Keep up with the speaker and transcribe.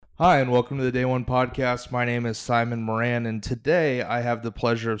Hi, and welcome to the Day One Podcast. My name is Simon Moran, and today I have the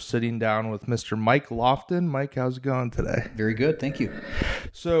pleasure of sitting down with Mr. Mike Lofton. Mike, how's it going today? Very good, thank you.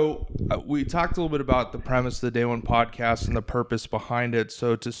 So we talked a little bit about the premise of the Day One Podcast and the purpose behind it.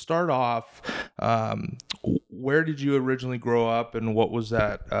 So to start off, where did you originally grow up, and what was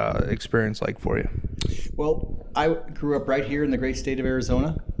that experience like for you? Well, I grew up right here in the great state of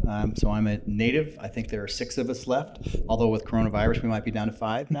Arizona, so I'm a native. I think there are 6 of us left, although with coronavirus we might be down to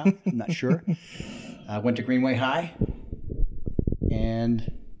 5 now. I'm not sure. I went to Greenway High,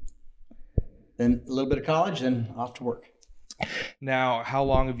 and then a little bit of college, then off to work. Now, how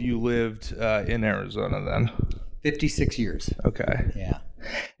long have you lived in Arizona then? 56 years. Okay. Yeah.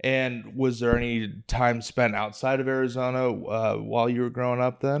 And was there any time spent outside of Arizona while you were growing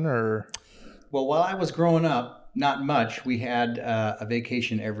up then, or? Well, while I was growing up, not much. We had a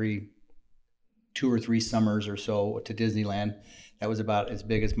vacation every 2 or 3 summers or so to Disneyland. That was about as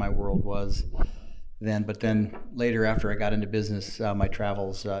big as my world was then. But then later, after I got into business, my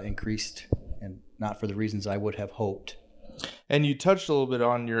travels increased, and not for the reasons I would have hoped. And you touched a little bit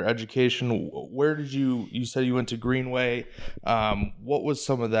on your education. Where did you said you went to Greenway. What was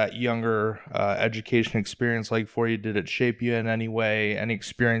some of that younger education experience like for you? Did it shape you in any way? Any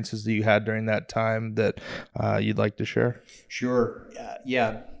experiences that you had during that time that you'd like to share? Sure.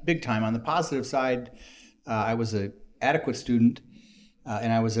 Yeah, big time. On the positive side, I was an adequate student,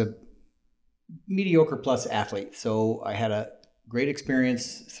 and I was a mediocre plus athlete. So I had a great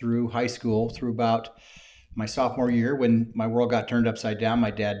experience through high school, through about my sophomore year, when my world got turned upside down. My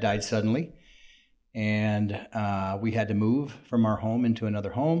dad died suddenly, and we had to move from our home into another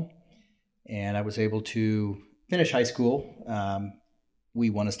home, and I was able to finish high school. We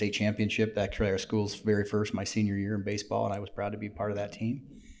won a state championship, actually our school's very first, my senior year in baseball, and I was proud to be part of that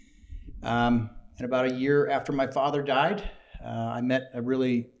team. And about a year after my father died, I met a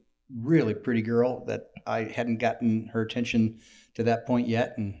really, really pretty girl that I hadn't gotten her attention to that point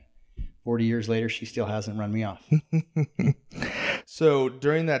yet, and 40 years later, she still hasn't run me off. So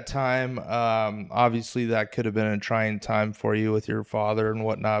during that time, obviously that could have been a trying time for you with your father and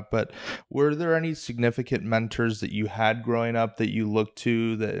whatnot, but were there any significant mentors that you had growing up that you looked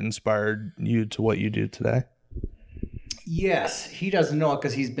to that inspired you to what you do today? Yes, he doesn't know it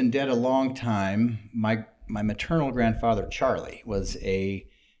because he's been dead a long time. My maternal grandfather, Charlie, was a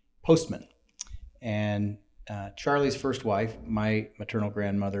postman, and Charlie's first wife, my maternal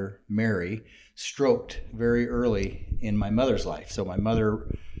grandmother, Mary, stroked very early in my mother's life. So my mother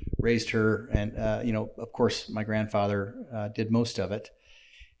raised her, and, of course, my grandfather did most of it.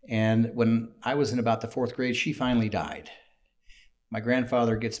 And when I was in about the 4th grade, she finally died. My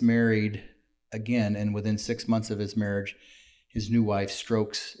grandfather gets married again, and within 6 months of his marriage, his new wife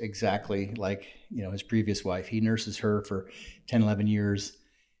strokes exactly like, his previous wife. He nurses her for 10, 11 years,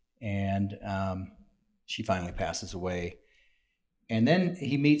 and she finally passes away. And then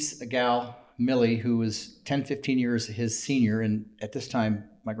he meets a gal, Millie, who was 10, 15 years his senior. And at this time,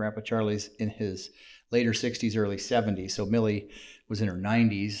 my grandpa Charlie's in his later 60s, early 70s. So Millie was in her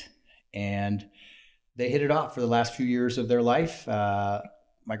 90s. And they hit it off for the last few years of their life. My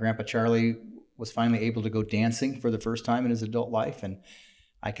grandpa Charlie was finally able to go dancing for the first time in his adult life. And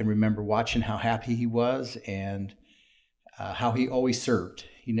I can remember watching how happy he was and how he always served.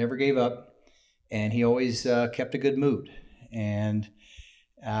 He never gave up. And he always kept a good mood. And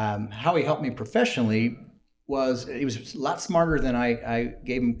how he helped me professionally was, he was a lot smarter than I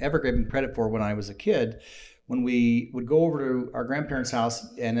ever gave him credit for when I was a kid. When we would go over to our grandparents'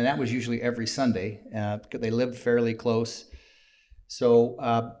 house, and that was usually every Sunday, because they lived fairly close. So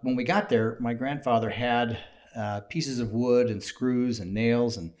when we got there, my grandfather had pieces of wood and screws and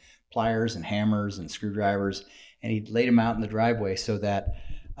nails and pliers and hammers and screwdrivers, and he laid them out in the driveway so that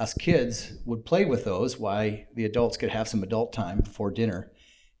us kids would play with those while the adults could have some adult time before dinner.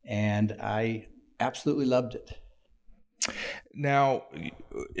 And I absolutely loved it. Now,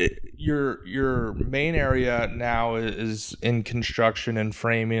 your main area now is in construction and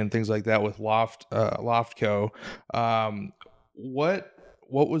framing and things like that with Loftco. What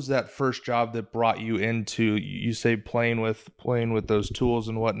was that first job that brought you into, you say playing with those tools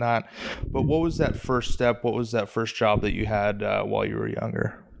and whatnot, but what was that first step? What was that first job that you had while you were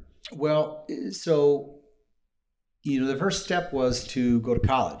younger? Well, so, the first step was to go to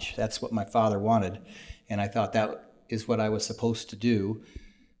college. That's what my father wanted. And I thought that is what I was supposed to do.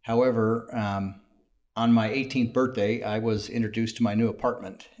 However, on my 18th birthday, I was introduced to my new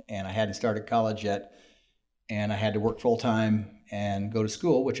apartment, and I hadn't started college yet. And I had to work full time and go to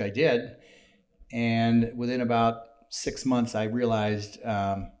school, which I did. And within about 6 months, I realized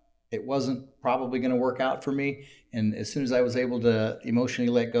it wasn't probably going to work out for me. And as soon as I was able to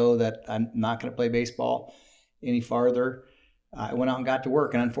emotionally let go that I'm not going to play baseball any farther, I went out and got to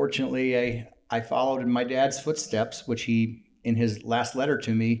work. And unfortunately, I followed in my dad's footsteps, which he, in his last letter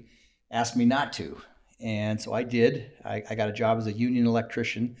to me, asked me not to. And so I did. I got a job as a union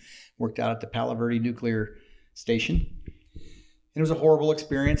electrician, worked out at the Palo Verde Nuclear Station. It was a horrible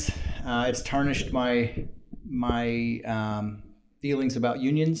experience. It's tarnished my feelings about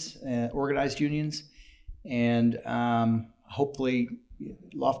unions, organized unions, and hopefully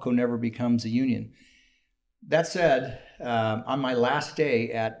LOFCO never becomes a union. That said, on my last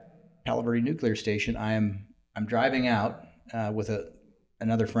day at Palo Verde Nuclear Station, I'm driving out with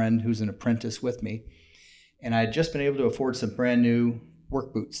another friend who's an apprentice with me, and I had just been able to afford some brand new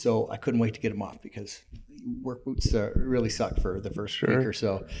work boots, so I couldn't wait to get them off because work boots really suck for the first week or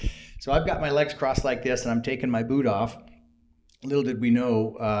so. So I've got my legs crossed like this, and I'm taking my boot off. Little did we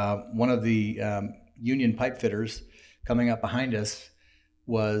know, one of the union pipe fitters coming up behind us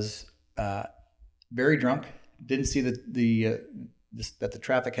was very drunk, didn't see that the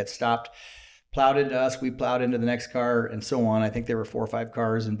traffic had stopped, plowed into us, we plowed into the next car, and so on. I think there were 4 or 5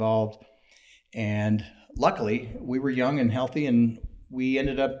 cars involved. And luckily, we were young and healthy, and we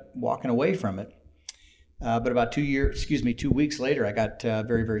ended up walking away from it. But about 2 weeks later, I got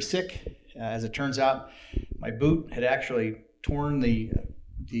very, very sick. As it turns out, my boot had actually torn the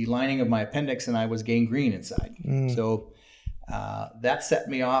lining of my appendix, and I was gangrene inside. So that set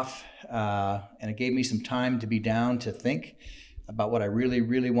me off, and it gave me some time to be down to think about what I really,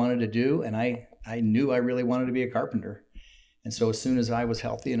 really wanted to do. And I knew I really wanted to be a carpenter. And so as soon as I was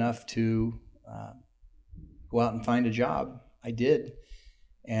healthy enough to go out and find a job, I did.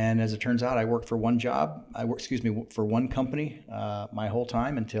 And as it turns out, I worked for one for one company my whole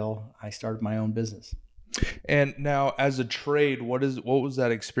time until I started my own business. And now, as a trade, what was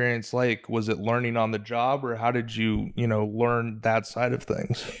that experience like? Was it learning on the job, or how did you learn that side of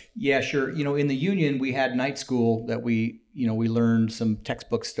things? Yeah, sure. In the union, we had night school that we learned some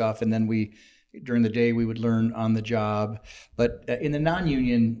textbook stuff, and then during the day we would learn on the job. But in the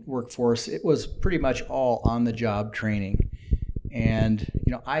non-union workforce, it was pretty much all on the job training. And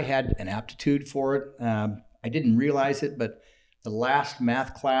I had an aptitude for it. I didn't realize it, but the last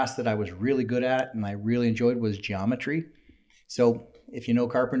math class that I was really good at and I really enjoyed was geometry. So if you know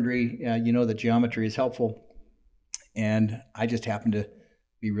carpentry, you know that geometry is helpful. And I just happened to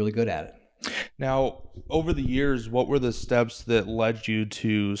be really good at it. Now, over the years, what were the steps that led you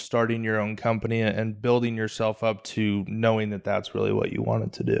to starting your own company and building yourself up to knowing that that's really what you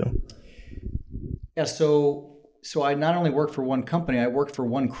wanted to do? Yeah, so I not only worked for one company, I worked for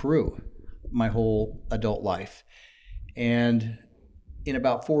one crew my whole adult life. And in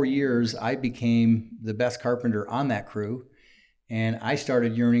about 4 years, I became the best carpenter on that crew. And I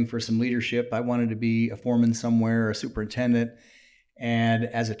started yearning for some leadership. I wanted to be a foreman somewhere, a superintendent. And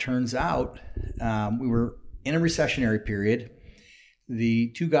as it turns out, we were in a recessionary period.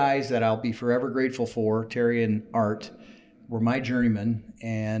 The 2 guys that I'll be forever grateful for, Terry and Art, were my journeymen,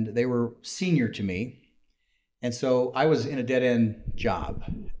 and they were senior to me. And so I was in a dead-end job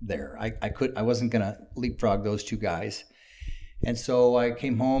there. I wasn't going to leapfrog those 2 guys. And so I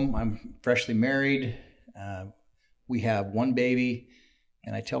came home. I'm freshly married. We have 1 baby.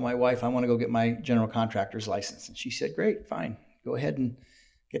 And I tell my wife, I want to go get my general contractor's license. And she said, great, fine. Go ahead and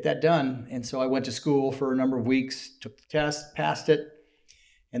get that done. And so I went to school for a number of weeks, took the test, passed it.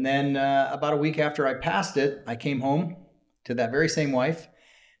 And then about a week after I passed it, I came home to that very same wife.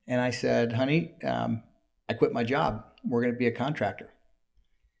 And I said, honey, I quit my job. We're going to be a contractor.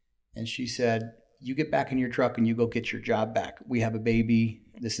 And she said, you get back in your truck and you go get your job back. We have a baby.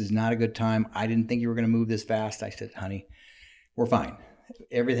 This is not a good time. I didn't think you were going to move this fast. I said, honey, we're fine.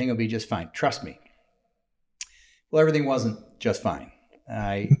 Everything will be just fine. Trust me. Well, everything wasn't just fine.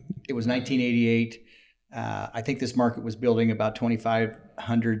 It was 1988. I think this market was building about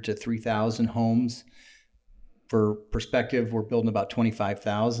 2,500 to 3,000 homes. For perspective, we're building about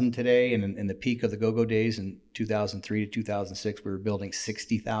 25,000 today. And in the peak of the go-go days in 2003 to 2006, we were building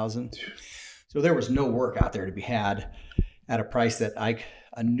 60,000. So there was no work out there to be had at a price that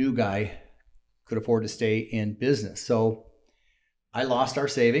a new guy could afford to stay in business. So I lost our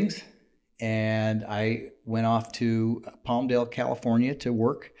savings and I went off to Palmdale, California to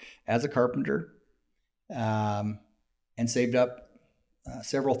work as a carpenter, and saved up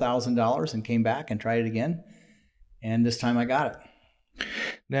several $1,000s and came back and tried it again. And this time I got it.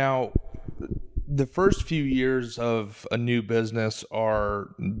 Now, the first few years of a new business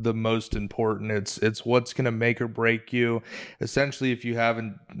are the most important. It's what's going to make or break you. Essentially, if you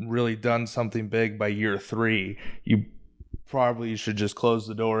haven't really done something big by year 3, you probably you should just close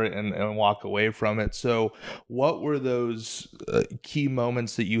the door and walk away from it. So what were those key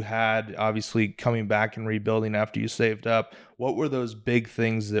moments that you had, obviously coming back and rebuilding after you saved up? What were those big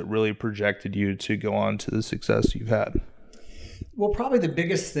things that really projected you to go on to the success you've had? Well, probably the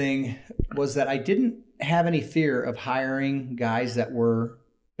biggest thing was that I didn't have any fear of hiring guys that were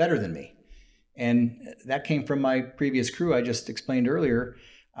better than me. And that came from my previous crew I just explained earlier.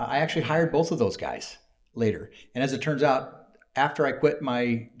 I actually hired both of those guys later. And as it turns out, after I quit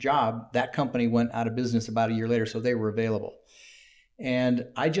my job, that company went out of business about a year later, so they were available. And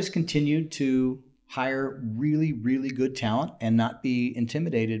I just continued to hire really, really good talent and not be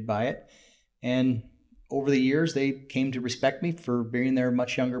intimidated by it. And over the years, they came to respect me for being their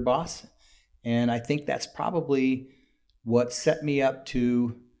much younger boss. And I think that's probably what set me up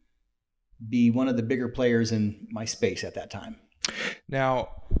to be one of the bigger players in my space at that time. Now,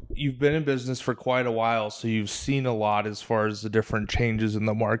 you've been in business for quite a while, so you've seen a lot as far as the different changes in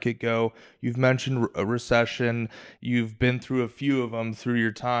the market go. You've mentioned a recession. You've been through a few of them through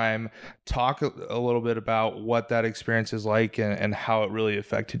your time. Talk a little bit about what that experience is like and how it really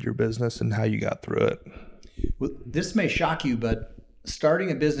affected your business and how you got through it. Well, this may shock you, but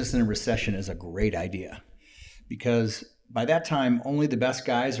starting a business in a recession is a great idea, because by that time, only the best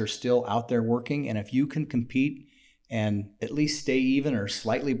guys are still out there working. And if you can compete and at least stay even or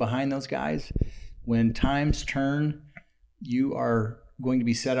slightly behind those guys, when times turn, you are going to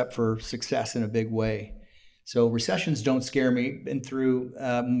be set up for success in a big way. So recessions don't scare me. Been through,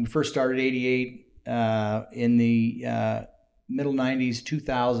 when we first started 88, in the middle 90s,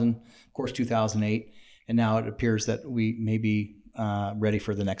 2000, of course 2008, and now it appears that we may be ready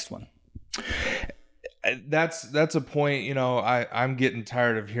for the next one. That's a point, I'm getting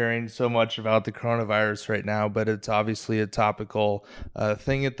tired of hearing so much about the coronavirus right now, but it's obviously a topical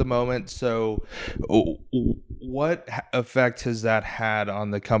thing at the moment. So what effect has that had on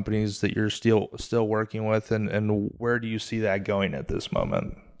the companies that you're still working with, and where do you see that going at this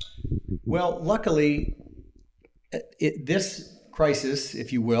moment? Well, luckily, this crisis,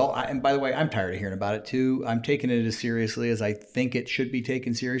 if you will, and by the way, I'm tired of hearing about it too. I'm taking it as seriously as I think it should be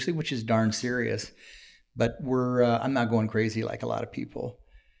taken seriously, which is darn serious. But I'm not going crazy like a lot of people.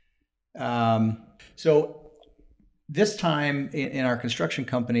 So this time in our construction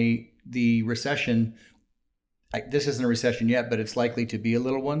company, the recession, this isn't a recession yet, but it's likely to be a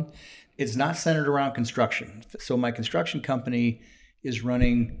little one. It's not centered around construction. So my construction company is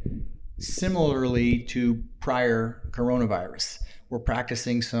running similarly to prior coronavirus. We're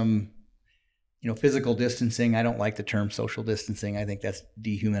practicing some physical distancing. I don't like the term social distancing. I think that's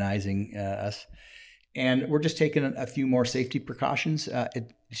dehumanizing us. And we're just taking a few more safety precautions.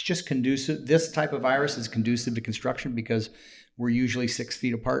 It's just conducive. This type of virus is conducive to construction because we're usually 6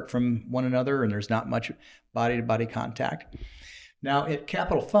 feet apart from one another and there's not much body-to-body contact. Now at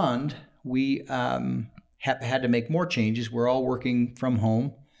Capital Fund, we have had to make more changes. We're all working from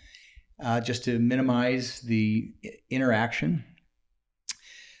home just to minimize the interaction.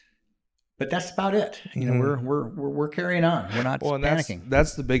 But that's about it. We're carrying on. We're not panicking.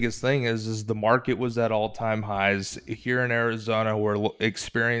 That's the biggest thing is the market was at all-time highs. Here in Arizona, we're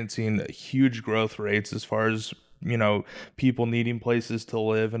experiencing huge growth rates as far as people needing places to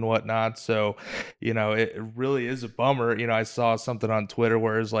live and whatnot. So, it really is a bummer. I saw something on Twitter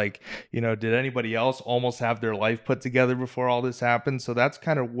where it's like, did anybody else almost have their life put together before all this happened? So that's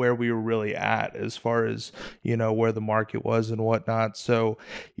kind of where we were really at as far as, where the market was and whatnot. So,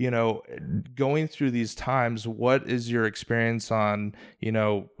 going through these times, what is your experience on,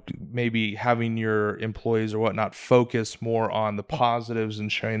 maybe having your employees or whatnot focus more on the positives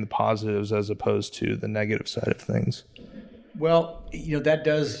and sharing the positives as opposed to the negative side of things? Well, that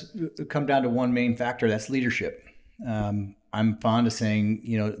does come down to one main factor. That's leadership. I'm fond of saying,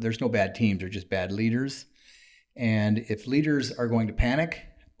 there's no bad teams. They're just bad leaders. And if leaders are going to panic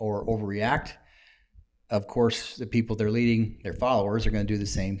or overreact, of course, the people they're leading, their followers, are going to do the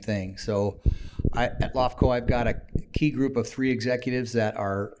same thing. So at LOFCO, I've got a key group of 3 executives that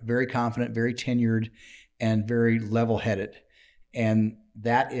are very confident, very tenured, and very level-headed. And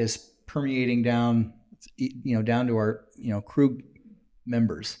that is permeating down to our, crew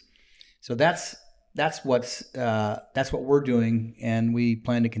members. So that's what we're doing, and we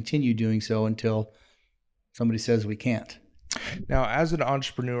plan to continue doing so until somebody says we can't. Now, as an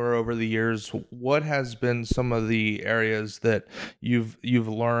entrepreneur over the years, what has been some of the areas that you've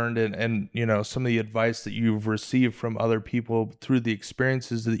learned and some of the advice that you've received from other people through the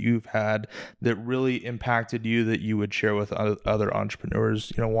experiences that you've had that really impacted you that you would share with other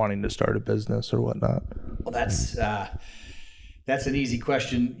entrepreneurs, wanting to start a business or whatnot? Well, that's an easy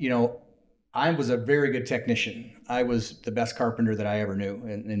question. I was a very good technician. I was the best carpenter that I ever knew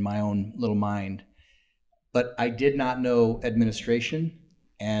in my own little mind. But I did not know administration.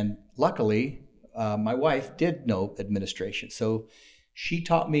 And luckily, my wife did know administration. So she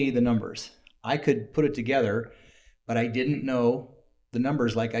taught me the numbers. I could put it together, but I didn't know the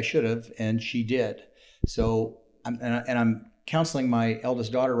numbers like I should have, and she did. So I'm counseling my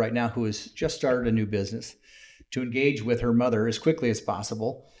eldest daughter right now, who has just started a new business, to engage with her mother as quickly as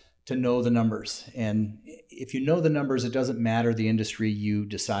possible to know the numbers. And if you know the numbers, it doesn't matter the industry you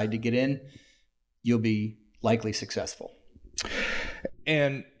decide to get in, you'll be likely successful.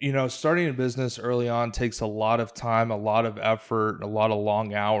 And, starting a business early on takes a lot of time, a lot of effort, a lot of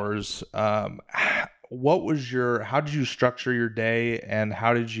long hours. How did you structure your day, and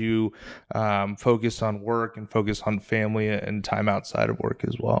how did you focus on work and focus on family and time outside of work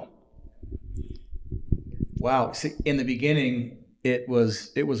as well? Wow. See, in the beginning, it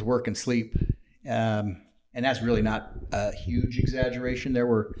was work and sleep. And that's really not a huge exaggeration. There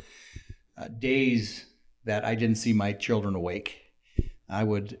were days that I didn't see my children awake. I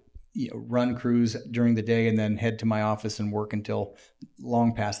would run crews during the day and then head to my office and work until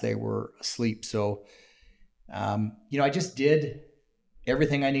long past they were asleep. So, I just did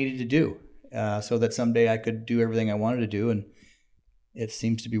everything I needed to do so that someday I could do everything I wanted to do. And it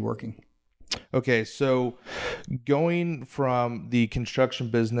seems to be working. Okay, so going from the construction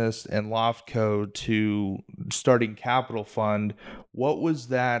business and LoftCo to starting Capital Fund, what was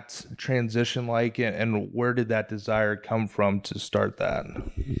that transition like, and where did that desire come from to start that?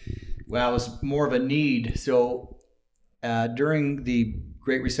 Well, it was more of a need. So during the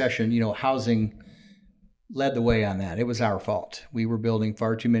Great Recession, housing led the way on that. It was our fault. We were building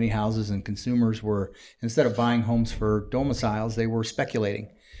far too many houses, and consumers were, instead of buying homes for domiciles, they were speculating.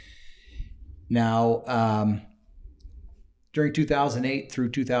 Now, during 2008 through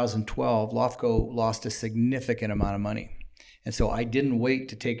 2012, LoftCo lost a significant amount of money. And so I didn't wait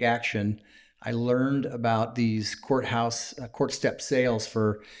to take action. I learned about these court step sales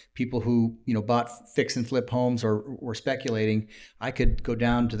for people who, bought fix and flip homes or were speculating. I could go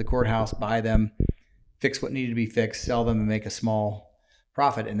down to the courthouse, buy them, fix what needed to be fixed, sell them, and make a small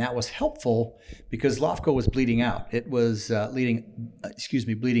profit. And that was helpful because LoftCo was bleeding out. It was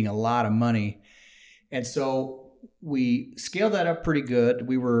bleeding a lot of money. And so we scaled that up pretty good.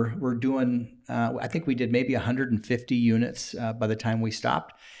 We're doing, I think we did maybe 150 units by the time we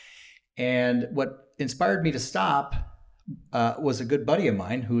stopped. And what inspired me to stop was a good buddy of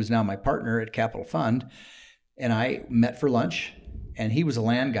mine who is now my partner at Capital Fund. And I met for lunch. And he was a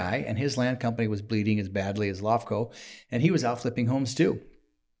land guy, and his land company was bleeding as badly as LoftCo, and he was out flipping homes too.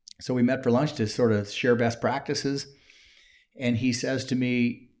 So we met for lunch to sort of share best practices. And he says to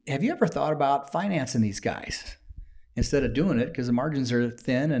me, have you ever thought about financing these guys? Instead of doing it, because the margins are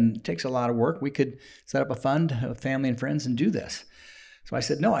thin and it takes a lot of work, we could set up a fund of family and friends and do this. So I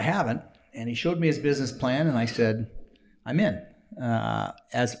said, no, I haven't. And he showed me his business plan, and I said, I'm in.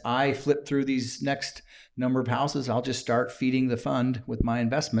 As I flip through these next number of houses, I'll just start feeding the fund with my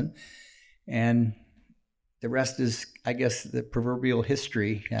investment. And the rest is, I guess, the proverbial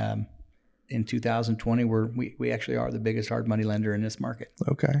history. In 2020, where we actually are the biggest hard money lender in this market.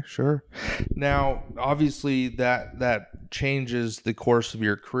 Okay, sure. Now, obviously, that changes the course of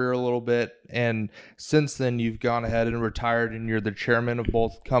your career a little bit. And since then, you've gone ahead and retired, and you're the chairman of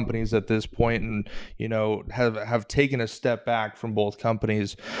both companies at this point, and have taken a step back from both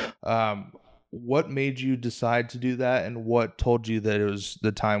companies. What made you decide to do that, and what told you that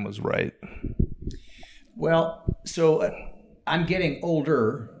the time was right? Well, so I'm getting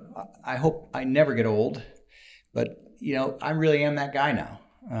older. I hope I never get old, but I really am that guy now.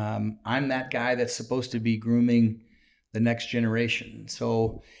 I'm that guy that's supposed to be grooming the next generation.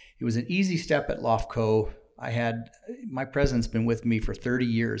 So it was an easy step at LoftCo. My president's been with me for 30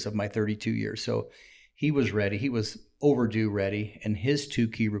 years of my 32 years. So he was ready. He was overdue ready, and his two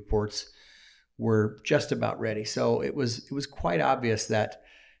key reports were just about ready. So it was quite obvious that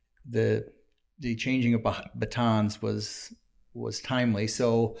the changing of batons was timely.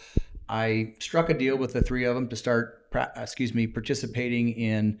 So I struck a deal with the three of them to start participating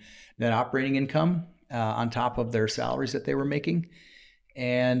in net operating income on top of their salaries that they were making.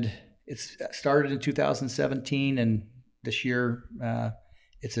 And it started in 2017, and this year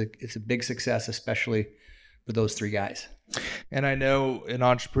it's a big success, especially for those three guys. And I know an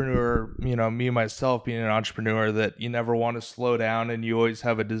entrepreneur, me myself being an entrepreneur, that you never want to slow down, and you always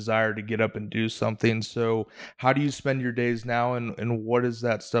have a desire to get up and do something. So how do you spend your days now, and what is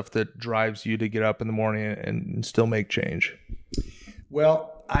that stuff that drives you to get up in the morning and still make change?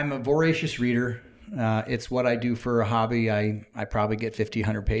 Well, I'm a voracious reader. It's what I do for a hobby. I probably get 50,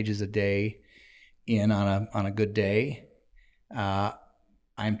 100 pages a day. in on a good day.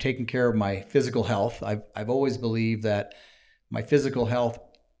 I'm taking care of my physical health. I've always believed that my physical health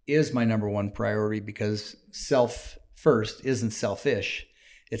is my number one priority, because self first isn't selfish.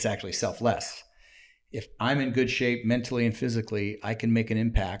 It's actually selfless. If I'm in good shape mentally and physically, I can make an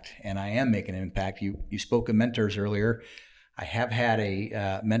impact, and I am making an impact. You spoke of mentors earlier. I have had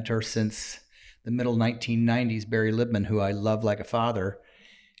a mentor since the middle 1990s, Barry Libman, who I love like a father,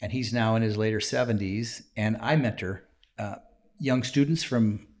 and he's now in his later 70s. And I mentor young students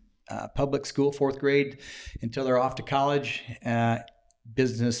from public school, 4th grade, until they're off to college,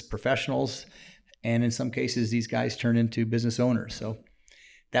 business professionals, and in some cases, these guys turn into business owners. So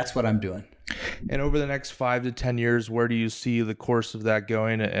that's what I'm doing. And over the next 5 to 10 years, where do you see the course of that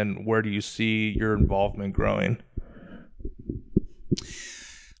going, and where do you see your involvement growing?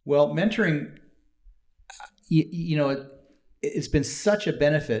 Well, mentoring, it's been such a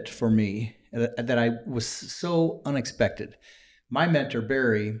benefit for me that I was so unexpected. My mentor,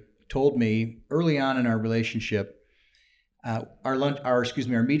 Barry, told me early on in our relationship, our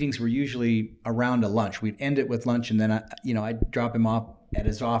meetings were usually around a lunch. We'd end it with lunch, and then I'd drop him off at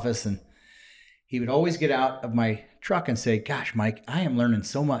his office, and he would always get out of my truck and say, "Gosh, Mike, I am learning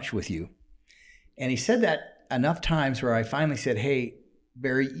so much with you." And he said that enough times where I finally said, "Hey,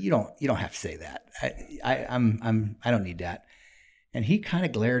 Barry, you don't have to say that. I don't need that." And he kind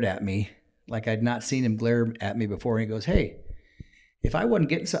of glared at me like I'd not seen him glare at me before. And he goes, "Hey, if I wasn't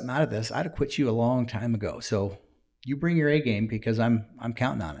getting something out of this, I'd have quit you a long time ago. So you bring your A game, because I'm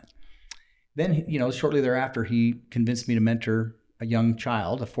counting on it." Then, shortly thereafter, he convinced me to mentor a young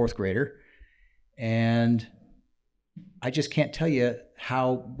child, a 4th grader. And I just can't tell you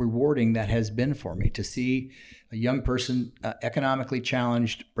how rewarding that has been for me to see a young person economically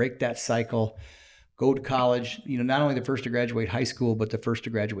challenged, break that cycle, go to college, not only the first to graduate high school, but the first to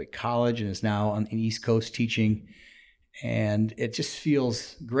graduate college, and is now on the East Coast teaching. And it just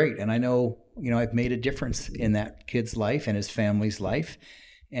feels great. And I know, I've made a difference in that kid's life and his family's life,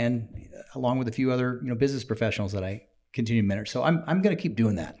 and along with a few other, business professionals that I continue to mentor. So I'm going to keep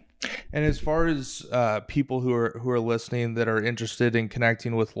doing that. And as far as people who are listening that are interested in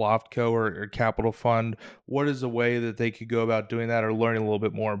connecting with LoftCo or Capital Fund, what is a way that they could go about doing that or learning a little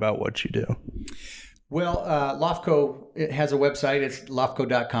bit more about what you do? Well, LoftCo, it has a website. It's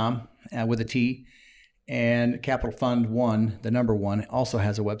loftco.com with a T. And Capital Fund 1, the number 1, also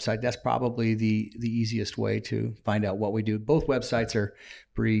has a website. That's probably the easiest way to find out what we do. Both websites are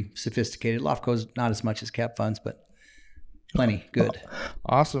pretty sophisticated. LoftCo's not as much as Cap Funds, but plenty good.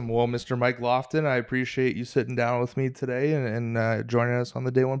 Awesome. Well, Mr. Mike Lofton, I appreciate you sitting down with me today and joining us on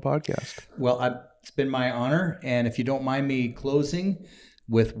the Day One podcast. Well, it's been my honor. And if you don't mind me closing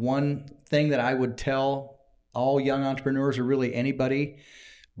with one thing that I would tell all young entrepreneurs, or really anybody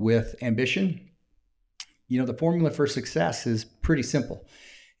with ambition, the formula for success is pretty simple.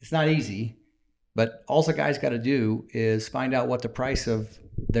 It's not easy, but all the guys got to do is find out what the price of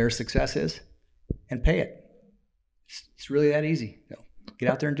their success is and pay it. It's really that easy. So get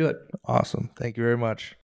out there and do it. Awesome. Thank you very much.